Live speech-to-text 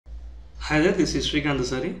Hi there, this is Srikanth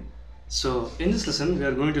Sari. So, in this lesson, we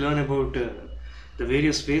are going to learn about the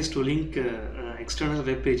various ways to link external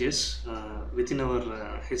web pages within our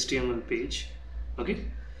HTML page. Okay,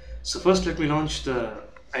 so first let me launch the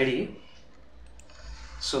IDE.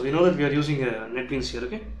 So, we know that we are using NetBeans here.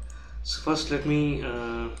 Okay, so first let me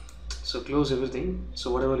close everything.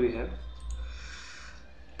 So, whatever we have,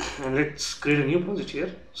 and let's create a new project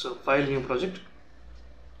here. So, file new project,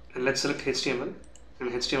 and let's select HTML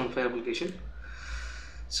and HTML5 application.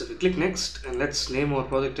 So if we click next, and let's name our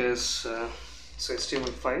project as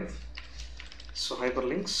HTML5, so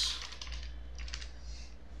hyperlinks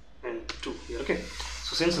and 2 here. Okay,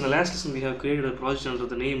 so since in the last lesson we have created a project under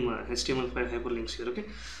the name HTML5 hyperlinks here. Okay,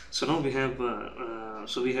 so now we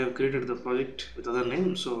have created the project with other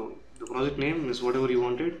name. So the project name is whatever you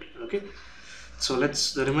wanted. Okay, so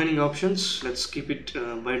the remaining options, let's keep it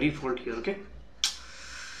by default here. Okay,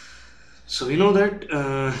 so we know that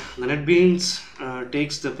the NetBeans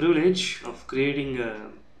takes the privilege of creating.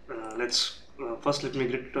 First let me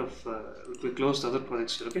let me close the other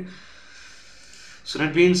projects here. Okay. So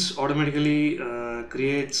NetBeans automatically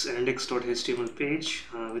creates an index.html page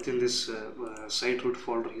within this site root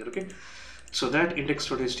folder here. Okay. So that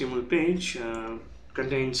index.html page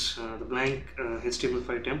contains the blank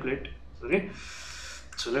HTML5 template. Okay.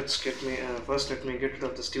 So first let me get rid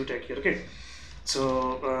of this div tag here. Okay.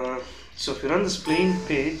 So if you run this plain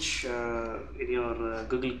page in your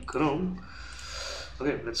Google Chrome,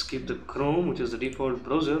 okay, let's keep the Chrome, which is the default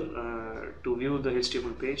browser, to view the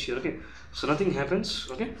HTML page here. Okay, so nothing happens.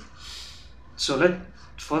 Okay, so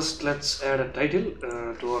let's add a title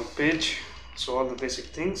to our page. So all the basic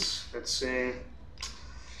things. Let's say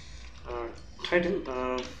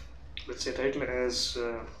title. Let's say title as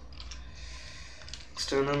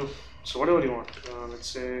external. So whatever you want. Let's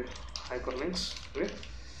say hyperlinks. Okay,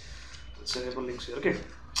 let's say hyperlinks here. Okay,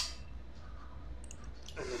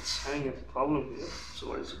 and it's having a problem here. So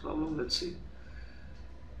what is the problem? Let's see.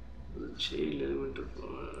 The child element of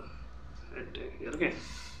head tag here. Okay,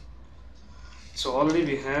 so already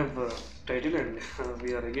we have title, and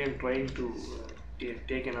we are again trying to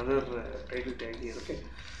take another title tag here. Okay,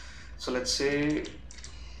 so let's say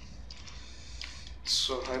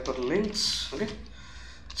hyperlinks. Okay,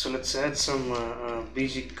 so let's add some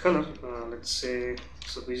bg color. Let's say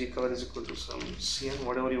bg color is equal to some cyan,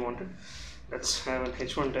 whatever you wanted. Let's have an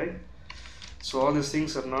h1 tag. So all these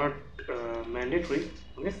things are not mandatory.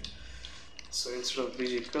 Okay, so instead of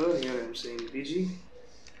bg color here I am saying bg.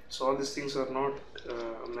 So all these things are not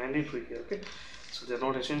mandatory here. Okay, so they are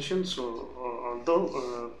not essential. So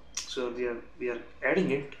although we are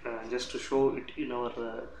adding it just to show it in our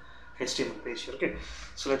HTML page here. Okay,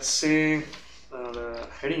 so let's say the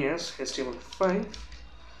heading as HTML5.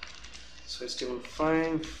 So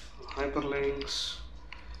HTML5 hyperlinks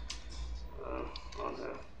on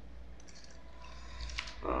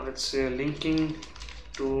let's say linking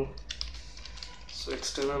to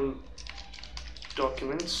external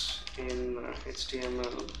documents in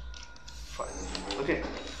HTML5. Okay,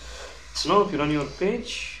 so now if you run your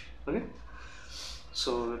page, okay,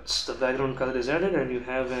 so it's the background color is added and you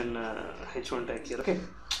have an h1 tag here. Okay,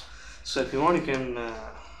 so if you want you can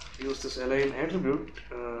use this align attribute.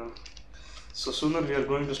 So sooner we are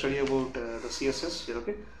going to study about the CSS here.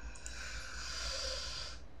 Okay,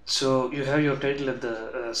 so you have your title at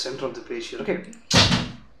the center of the page here. Okay,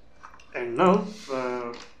 and now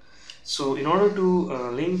so in order to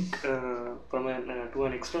link to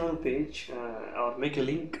an external page or make a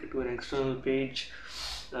link to an external page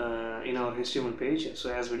in our HTML page,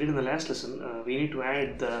 so as we did in the last lesson, we need to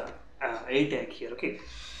add the a tag here. Okay,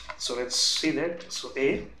 so let's see that. So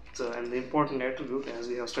and the important attribute, as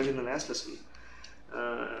we have studied in the last lesson.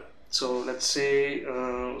 So let's say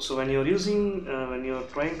so when you're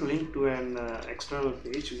trying to link to an external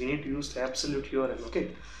page, you need to use the absolute URL.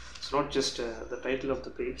 Okay, so not just the title of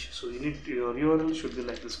the page. So your URL should be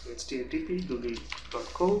like this: http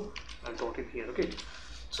google.co and .in here. Okay,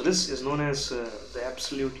 so this is known as the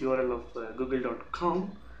absolute URL of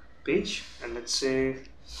google.com page. And let's say,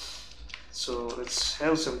 so let's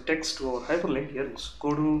have some text to our hyperlink here. So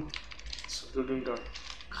go to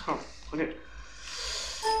google.com. Okay,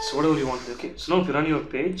 so whatever you want. Okay, so now if you run your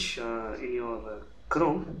page in your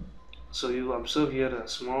Chrome, so you observe here a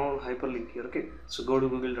small hyperlink here. Okay, so go to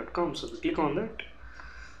google.com. So we click on that.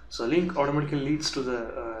 So link automatically leads to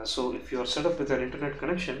the so if you are set up with an internet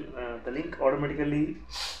connection, the link automatically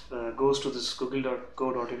goes to this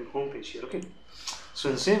google.co.in homepage here. Okay, so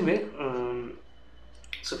in the same way,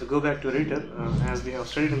 so if we go back to editor, as we have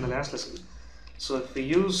studied in the last lesson, so if we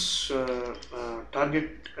use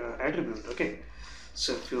target attribute, okay,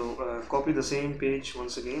 So if you copy the same page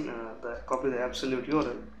once again, copy the absolute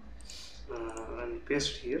URL and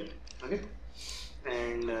paste it here, okay.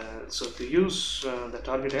 And so if you use the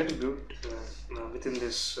target attribute within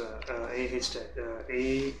this a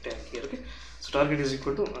tag here, okay. So target is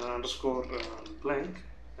equal to underscore blank,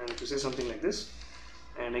 and if you say something like this,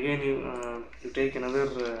 and again you take another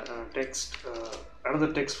text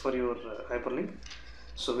for your hyperlink,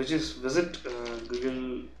 so which is visit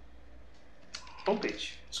Google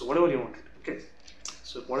homepage. So whatever you wanted, okay.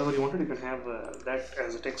 So whatever you wanted, you can have that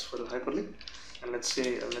as a text for the hyperlink. And let's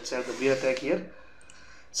say let's add the BR tag here.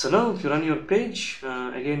 So now if you run your page,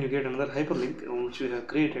 again you get another hyperlink which you have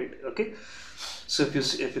created, okay. So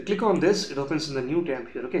if you click on this, it opens in the new tab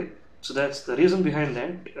here, okay. So that's the reason behind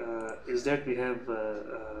that, is that we have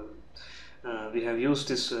used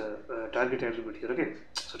this target attribute here, okay.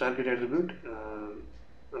 So target attribute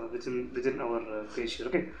within our page here,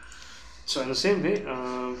 okay. So in the same way,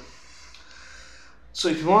 so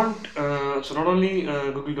if you want, so not only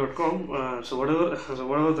google.com, so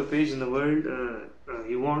whatever the page in the world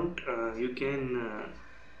you want, you can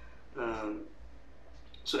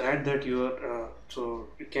so add that so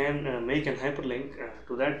you can make an hyperlink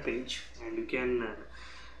to that page, and you can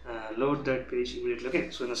load that page immediately,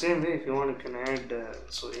 okay. So in the same way, if you want, you can add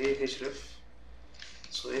so ahref.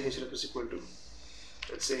 So ahref is equal to,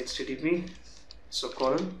 let's say, http so ://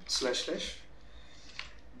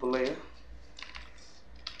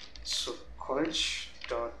 so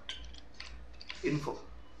college.info,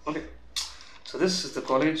 okay. So this is the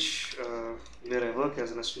college where I work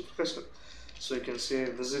as an assistant professor. So you can say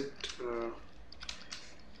visit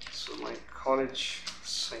so my college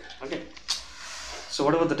site, okay. So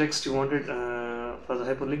whatever the text you wanted for the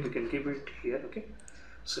hyperlink, you can keep it here, okay.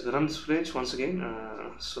 So if you run this page once again,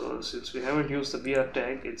 so since we haven't used the BR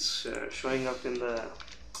tag, it's showing up in the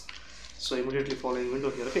immediately following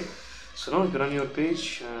window here, okay. So now if you run your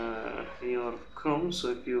page in your Chrome,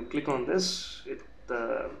 so if you click on this, it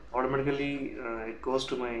automatically it goes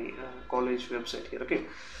to my college website here, okay.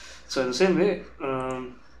 So in the same way,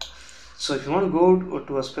 so if you want to go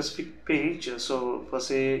to a specific page, so for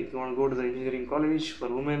say if you want to go to the engineering college for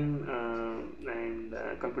women and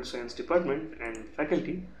computer science department and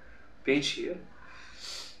faculty page here.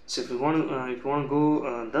 So if you want to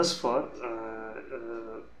go thus far,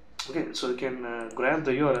 okay, so you can grab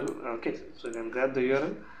the URL, okay. So you can grab the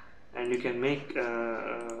URL and you can make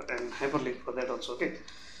an hyperlink for that also, okay.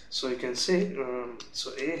 So you can say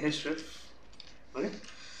so ahref, okay.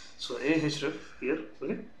 So ahref here,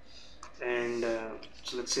 okay. And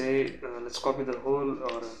so let's say let's copy the whole,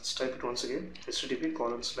 or let's type it once again, http ://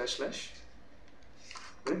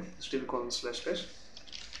 okay, http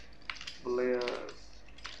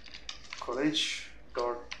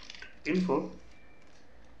college.info,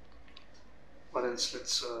 or else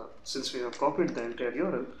let's since we have copied the entire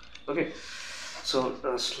URL, okay. So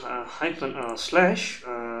slash,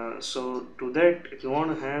 so to that, if you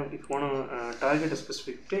want to target a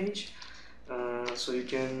specific page, so you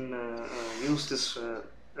can use this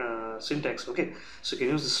syntax, okay. So you can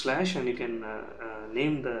use the slash and you can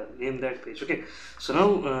name that page, okay. So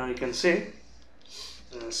now you can say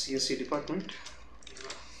CSC department,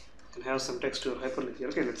 you can have some text to your hyperlink here,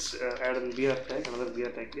 okay. Let's add an another BR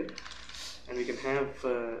tag here, and we can have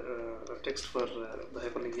a text for the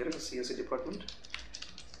hyperlink here, CSC department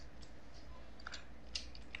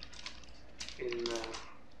in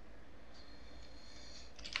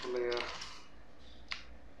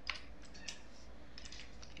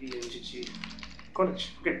ENGG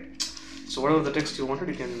college, okay. So whatever the text you wanted,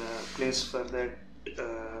 you can place for that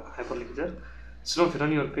hyperlink there. So now if you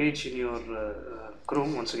run your page in your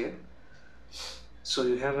Chrome once again, so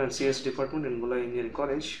you have a CS department in Bulla Engineering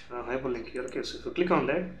College hyperlink here, okay. So if you click on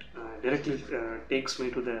that, directly takes me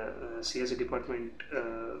to the CSE department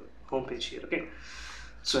homepage here, okay.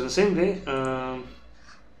 So in the same way,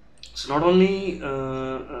 so not only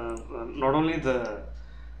the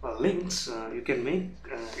links, you can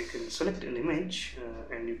select an image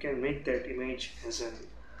and you can make that image as an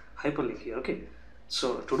hyperlink here, okay.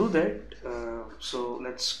 So to do that, so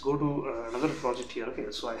let's go to another project here,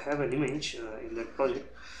 okay. So I have an image in that project.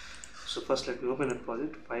 So first let me open that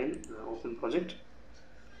project, file, open project.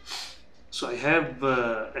 So I have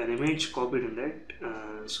an image copied in that.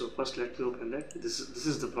 So first let me open that. This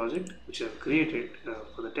is the project which I have created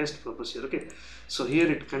for the test purpose here, okay. So here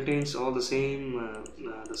it contains all the same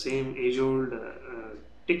age-old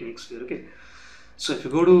techniques here, okay. So if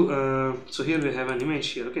you go to so here we have an image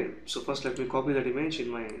here, okay. So first let me copy that image in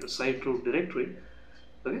my site root directory,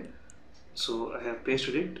 okay. So I have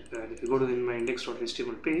pasted it, and if you go to my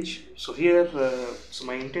index.html page, so here so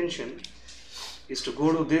my intention is to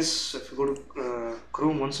go to this. If you go to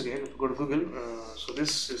Chrome once again, if you go to Google, so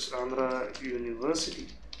this is Andhra University,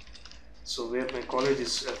 so where my college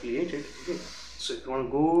is affiliated. Okay, so if you want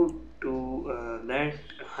to go to that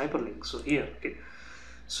hyperlink, so here, okay,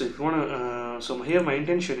 so if you want to, so here my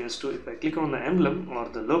intention is to, if I click on the emblem or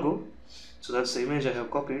the logo, so that's the image I have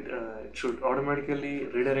copied, it should automatically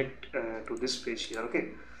redirect to this page here. Okay,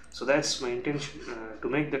 so that's my intention to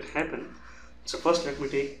make that happen. So first let me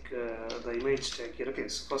take the image tag here. Okay,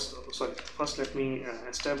 so first let me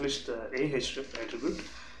establish the ahref attribute,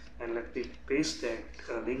 and let me paste that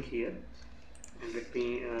link here, and let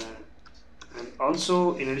me and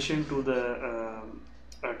also, in addition to the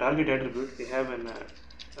target attribute, we have an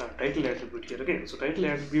title attribute here. Okay, so title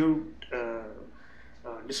attribute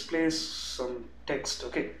displays some text.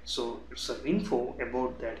 Okay, so it's an info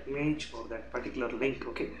about that image or that particular link.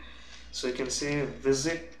 Okay, so you can say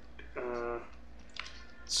visit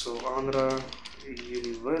so Andhra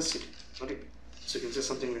University. Okay, so you can say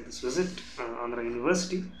something like this: visit Andhra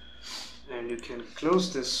University, and you can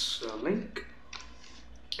close this link.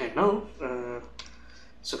 And now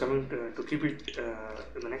so coming to keep it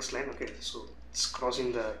in the next line. Okay, so it's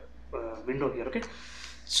crossing the window here. Okay,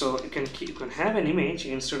 so you can have an image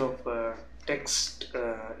instead of text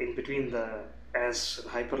in between the as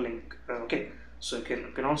hyperlink. Okay, so you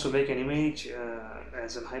can also make an image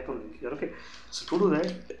as a hyperlink here. Okay, so to do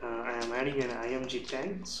that, I am adding an img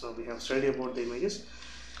tag. So we have studied about the images.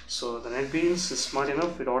 So the NetBeans is smart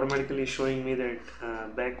enough; it automatically showing me that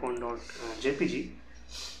background.jpg.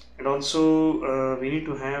 And also we need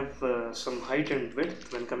to have some height and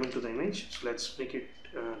width when coming to the image. So let's make it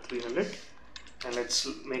 300, and let's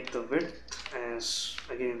make the width as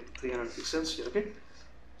again 300 pixels here. Okay,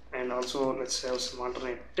 and also let's have some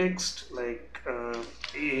alternate text like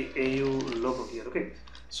AU logo here. Okay,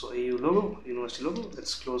 so AU logo, university logo.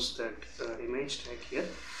 Let's close that image tag here.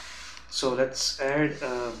 So let's add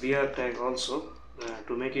a BR tag also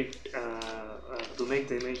to make it to make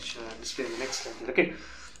the image display in the next slide here. Okay,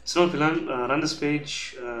 so now if you run this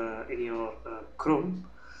page in your Chrome,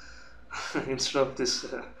 instead of this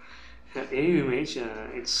AU image,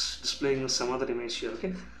 it's displaying some other image here.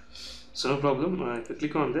 Okay, so no problem. If you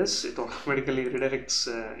click on this, it automatically redirects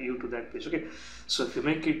you to that page. Okay, so if you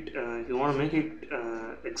make it, if you want to make it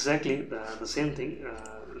exactly the same thing,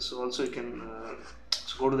 so also you can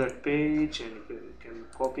so go to that page, and you can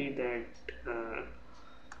copy that.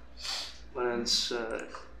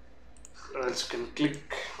 Else you can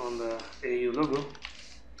click on the AU logo.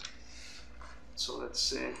 So let's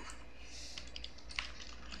say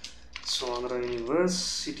so Andhra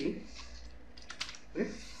University. Okay,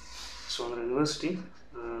 so Andhra University,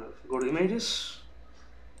 go to images,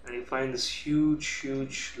 and you find this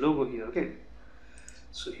huge logo here. Okay,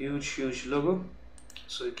 so huge logo.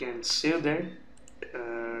 So you can save that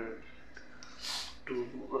to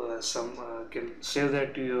can save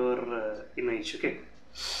that to your image. Okay,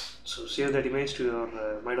 so save that image to your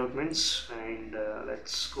my documents, and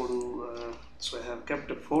let's go to so I have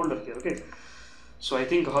kept a folder here. Okay, so I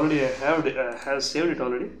think already I have saved it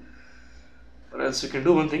already, or else you can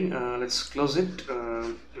do one thing. Let's close it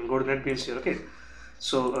and go to NetBeans here. Okay,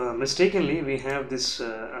 so mistakenly we have this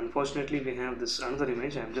unfortunately we have this another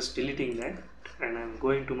image. I'm just deleting that, and I'm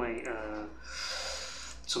going to my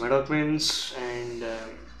so my documents, and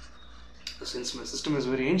since my system is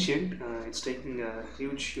very ancient, it's taking a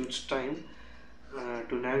huge time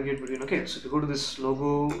to navigate between. Okay, so if you go to this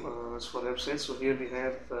logo for website, so here we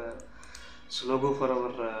have so logo for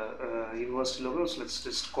our university logo. So let's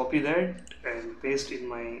just copy that and paste in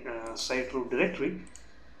my site root directory.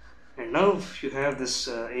 And now if you have this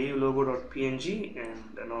AU logo.png,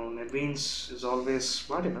 and now NetBeans is always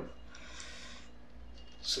smart enough.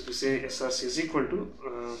 So if you say src is equal to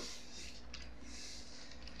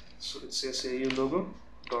so it says AU logo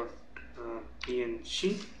dot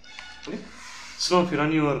png. Okay, so now if you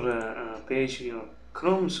run your page in your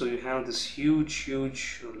Chrome, so you have this huge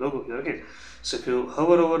logo here. Okay, so if you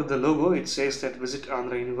hover over the logo, it says that visit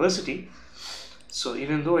Andhra University. So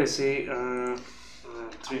even though I say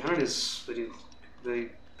 300 is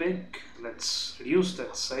very big, let's reduce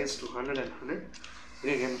that size to 100 and 100.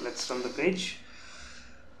 Again, let's run the page.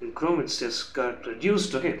 In Chrome, it's just got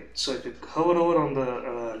reduced. Okay, so if you hover over on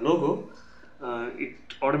the logo, it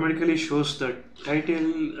automatically shows the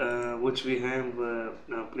title which we have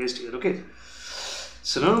now placed here. Okay,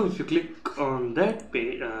 so now if you click on that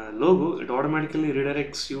page, logo, it automatically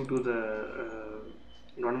redirects you to the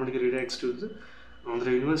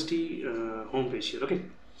Andhra University homepage here. Okay,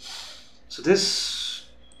 so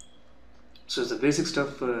So it's the basic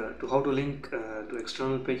stuff to how to link to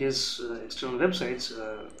external pages, external websites,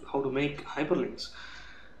 how to make hyperlinks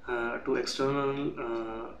to external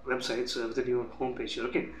websites within your home page here.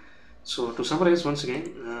 Okay, so to summarize once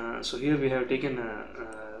again, so here we have taken a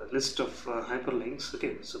list of hyperlinks.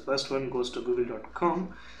 Okay, so first one goes to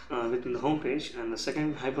google.com within the home page, and the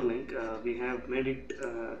second hyperlink we have made it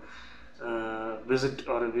visit,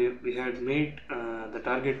 or we had made the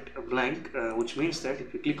target blank, which means that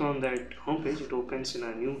if you click on that home page, it opens in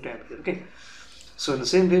a new tab here. Okay, so in the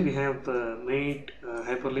same way, we have made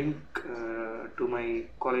hyperlink to my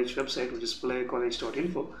college website, which is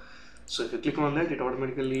playcollege.info. So if you click on that, it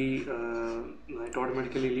automatically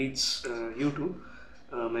leads you to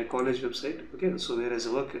my college website. Okay, so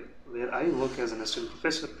where I work as an assistant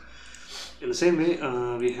professor. In the same way,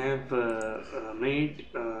 we have made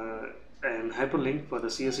an hyperlink for the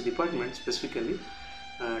CSE department specifically.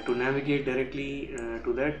 To navigate directly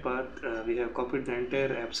to that path, we have copied the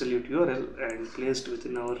entire absolute URL and placed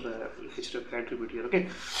within our href attribute here. Okay,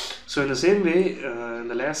 so in the same way,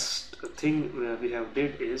 the last thing we have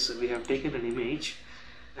did is we have taken an image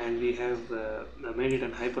and we have made it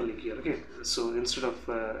an hyperlink here. Okay, so instead of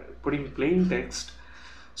putting plain text,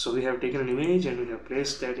 so we have taken an image and we have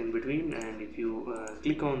placed that in between, and if you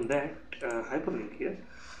click on that hyperlink here,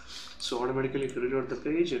 so automatically if you reload the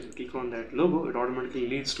page and click on that logo, it automatically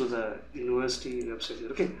leads to the university website here.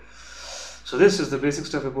 Okay, so this is the basic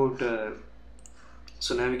stuff about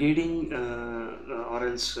so navigating or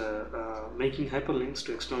else making hyperlinks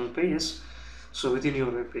to external pages so within your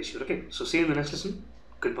web page here. Okay, so see you in the next lesson.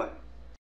 Goodbye.